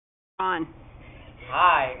On.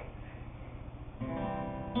 Hi.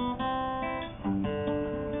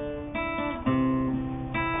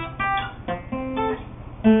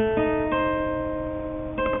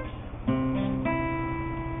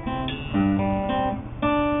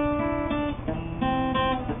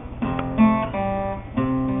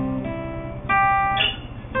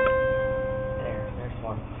 There's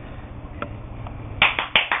one.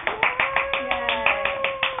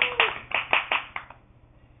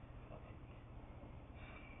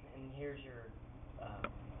 And here's your,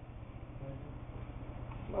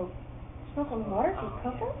 Smoke on water from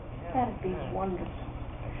cocoa? yeah. That'd be Yeah. wonderful.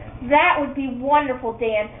 Okay. That would be wonderful,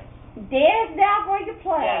 Dan. Dan is now going to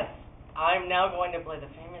play. Yes, I'm now going to play the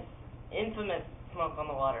infamous Smoke on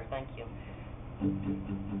the Water. Thank you.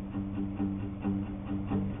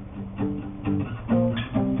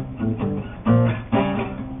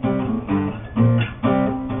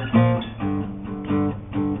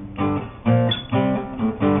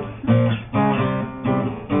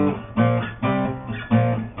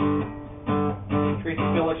 Tracy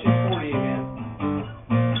feel like she's 40 again.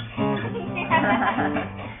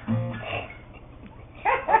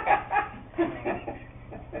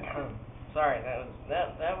 Sorry,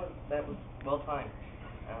 that was well timed.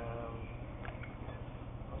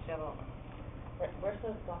 Let's see how long. Where's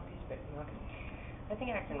the floppy stick? I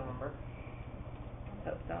think I can remember.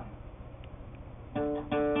 Hope so.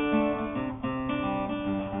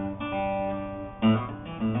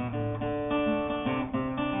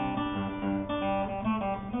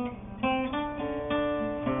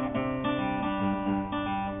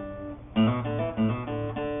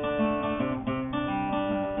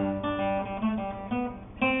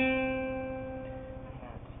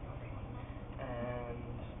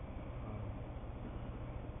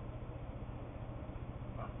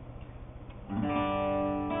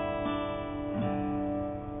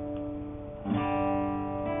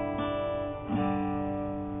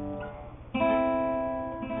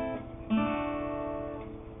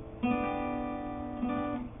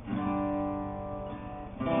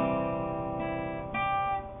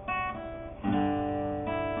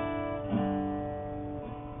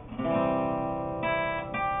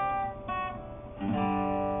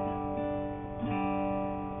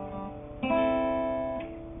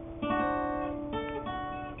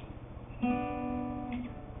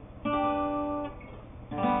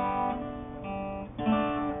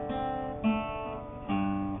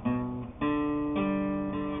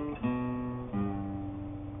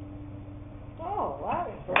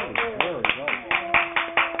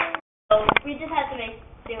 We just have to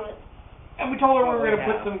do it. And we told her we were going to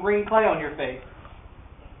put some green clay on your face.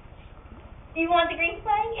 You want the green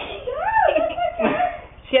flag?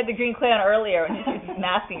 She had the green clay on earlier when she was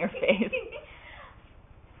masking her face.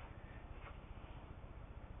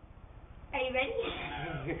 Are you ready?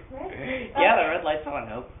 Yeah, the red light's on,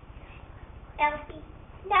 Hope. Elsie,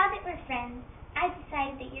 now that we're friends, I've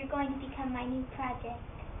decided that you're going to become my new project.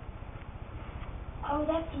 Oh,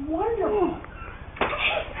 that's wonderful.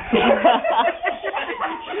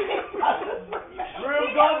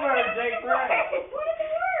 Room Goldberg, take three. What are the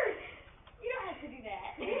words? You don't have to do that.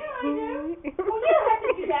 Yeah, I do. Well, you don't have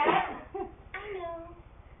to do that. I know.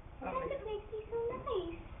 Because it makes me so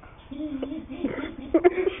nice.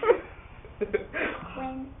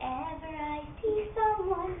 Whenever I see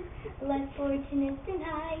someone less fortunate than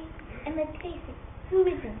I, and let's face it, who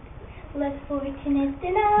isn't less fortunate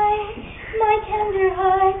than I, my tender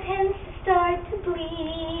heart tends to start to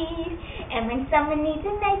bleed. And when someone needs a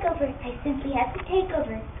makeover, I simply have to take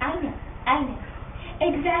over. I know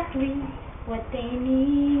exactly what they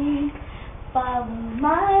need. Follow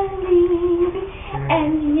my lead,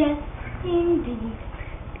 and yes, indeed,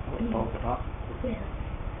 we will be popular.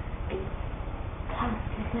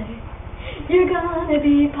 You're gonna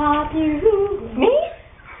be popular. Me?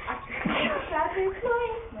 Stop your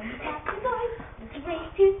voice, when you stop your voice, it's a way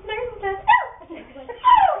to learn to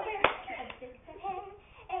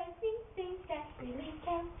everything that really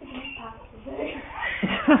counts to be popular.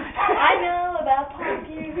 I know about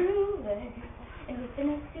popular, and if the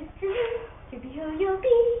next is true, to be who you'll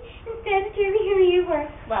be, instead of to be who you were.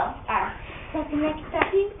 Well, nothing that can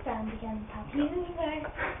stop you from becoming popular.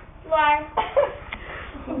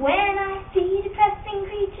 When I see depressing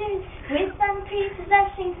creatures with some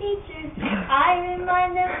prepossessing features, I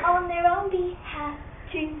remind them on their own behalf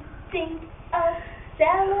to think of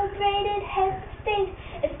celebrated heads of state,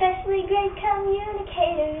 especially great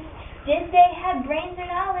communicators. Did they have brains or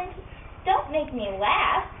knowledge? Don't make me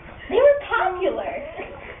laugh. They were popular.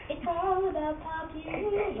 It's all about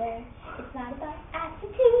popular. It's not about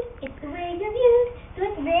attitude, it's the way you're viewed. So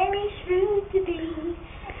it's very shrewd to be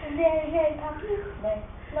very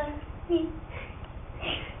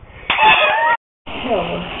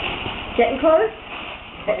close?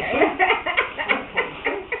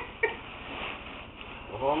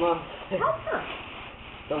 Almost. Help her.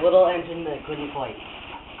 The little engine that couldn't quite.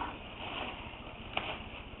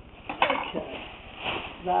 Okay.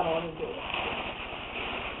 That ought to do it.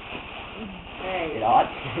 There you It go. ought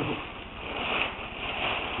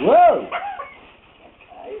Whoa!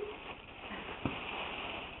 Okay.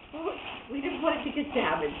 Oh, we didn't want it to get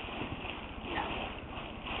damaged. No.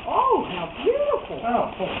 Oh, how beautiful.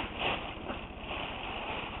 Oh, cool.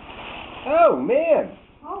 Oh, man.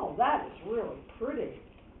 Oh, that is really pretty.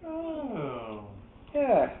 Oh.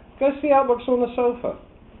 Yeah. Go see how it looks on the sofa.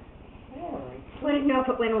 Very. We didn't know if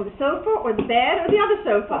it went on the sofa or the bed or the other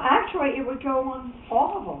sofa. Well, actually, it would go on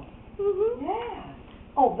all of them. Mm-hmm. Yeah.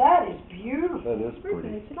 Oh, that is beautiful. That is Pretty.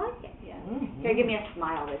 pretty. You like it? Yeah. Mhm. Here, give me a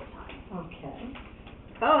smile this time. Okay.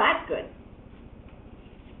 Oh, that's good.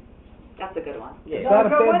 That's a good one. Is that that a a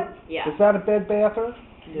good bed? one? Yeah. Is that a bed bather?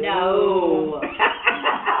 No.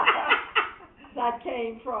 That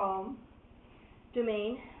came from.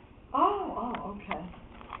 Domain. Oh, okay.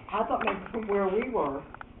 I thought maybe from where we were.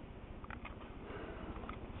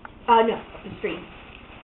 No, up the street.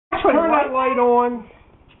 Turn that light on.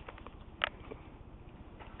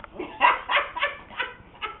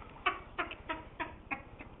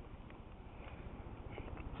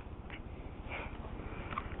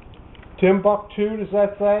 Timbuktu, does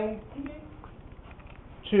that say?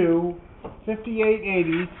 To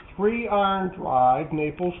 5880 3 Iron Drive,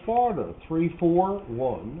 Naples, Florida,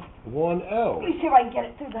 34110. Let me see if I can get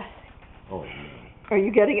it through the. Oh, Are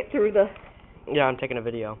you getting it through the... Yeah, I'm taking a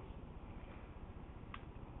video.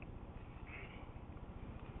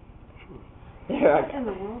 yeah. What in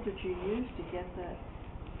the world did you use to get that?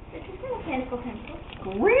 This is a mechanical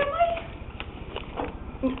pencil. Really?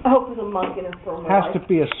 I hope there's a mug in it for my Has to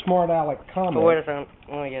be a smart aleck comment. Oh, wait a second.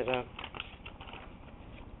 Let me get that.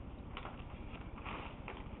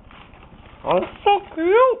 Oh, it's so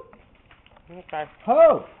cute. Okay.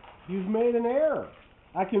 Oh, you've made an error.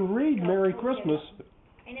 I can read Merry Christmas.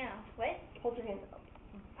 I know. What? Hold your hand up.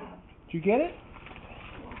 Did you get it?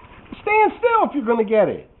 Stand still if you're going to get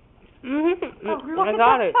it. I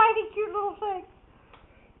got it. tiny, cute little thing.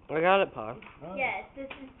 I got it, Pa. Yes, this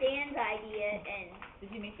is Dan's idea, and Did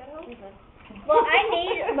you make that out? well, I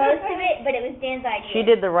made most of it, but it was Dan's idea. She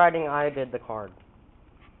did the writing, I did the card.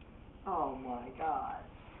 Oh my God.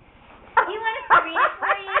 You want us to read it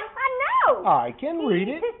for you? No. I can read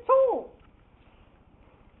it. His tool.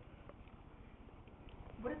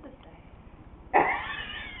 What does it say?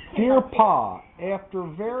 Dear Pa, after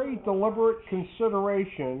very deliberate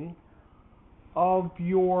consideration of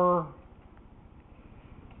your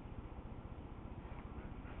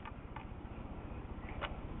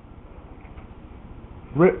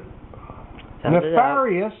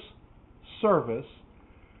nefarious service,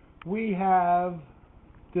 we have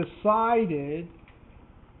decided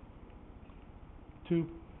to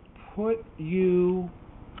put you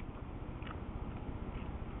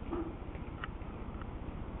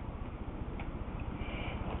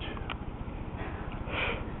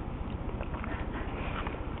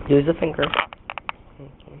Use the finger.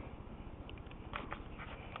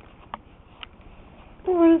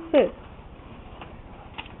 What is this?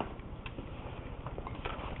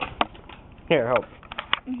 Here, help.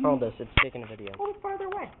 Hold this. It's taking a video. Hold it farther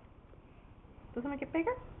away. Does it make it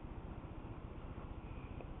bigger?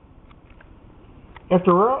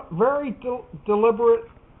 after very deliberate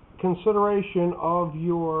consideration of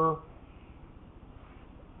your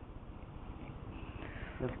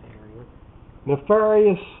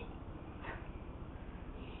nefarious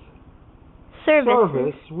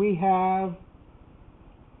service, we have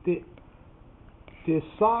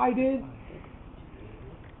decided.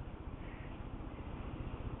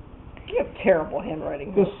 You have terrible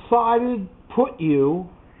handwriting. Decided put you.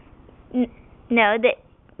 No, that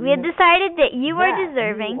we have decided that you are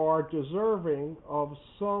deserving. You are deserving of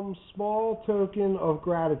some small token of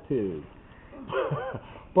gratitude.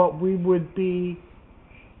 But we would be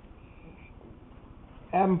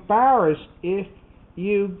embarrassed if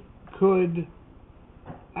you could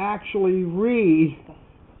actually read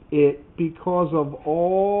it because of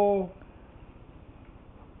all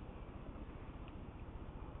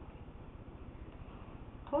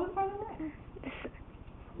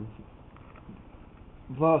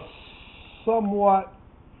the somewhat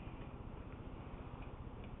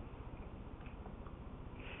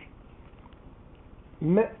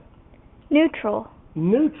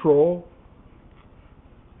neutral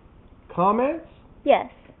comments?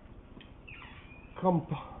 Yes.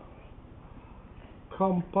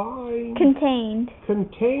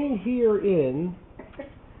 Contained herein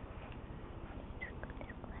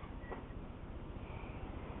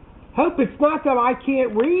Hope, it's not that I can't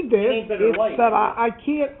read this. ain't better It's light. that I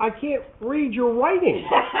can't read your writing.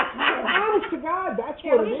 Honest to God, that's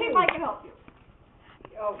Here, what let it me see is. if I can help you.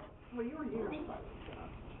 Oh, well, you were here.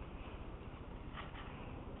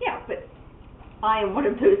 Yeah, but I am one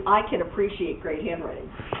of those, I can appreciate great handwriting.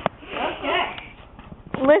 Okay.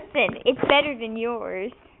 Listen, it's better than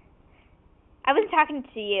yours. I wasn't talking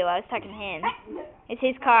to you, I was talking to him. It's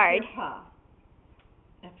his card. Dear Pa,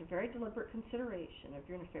 after very deliberate consideration of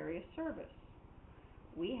your nefarious service,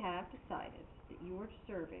 we have decided that you are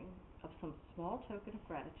deserving of some small token of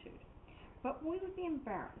gratitude. But we would be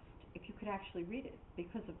embarrassed if you could actually read it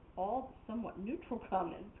because of all the somewhat neutral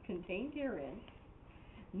comments contained herein.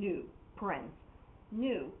 Knew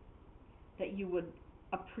that you would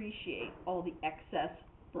appreciate all the excess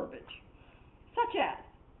verbiage, such as,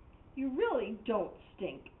 you really don't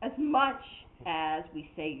stink as much as we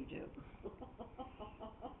say you do.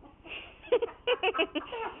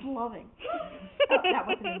 That's loving. Oh, that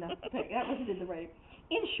wasn't in the writing.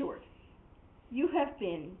 In short, you have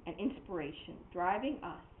been an inspiration driving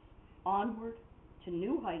us onward to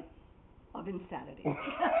new heights of insanity.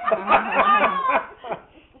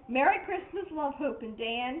 Merry Christmas, love, hope, and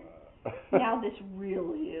Dan. Now this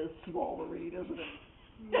really is small to read, isn't it?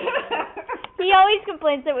 He always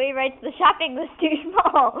complains that we write the shopping list too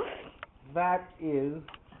small. That is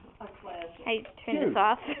A classic. I turn Cute. this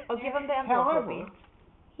off. Oh, give him the envelope, However, Opie.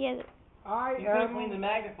 He has it. I You could have cleaned the am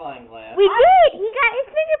magnifying glass. We did! He got his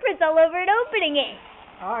fingerprints all over it opening it.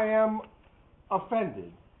 I am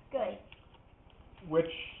offended, Good.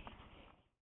 which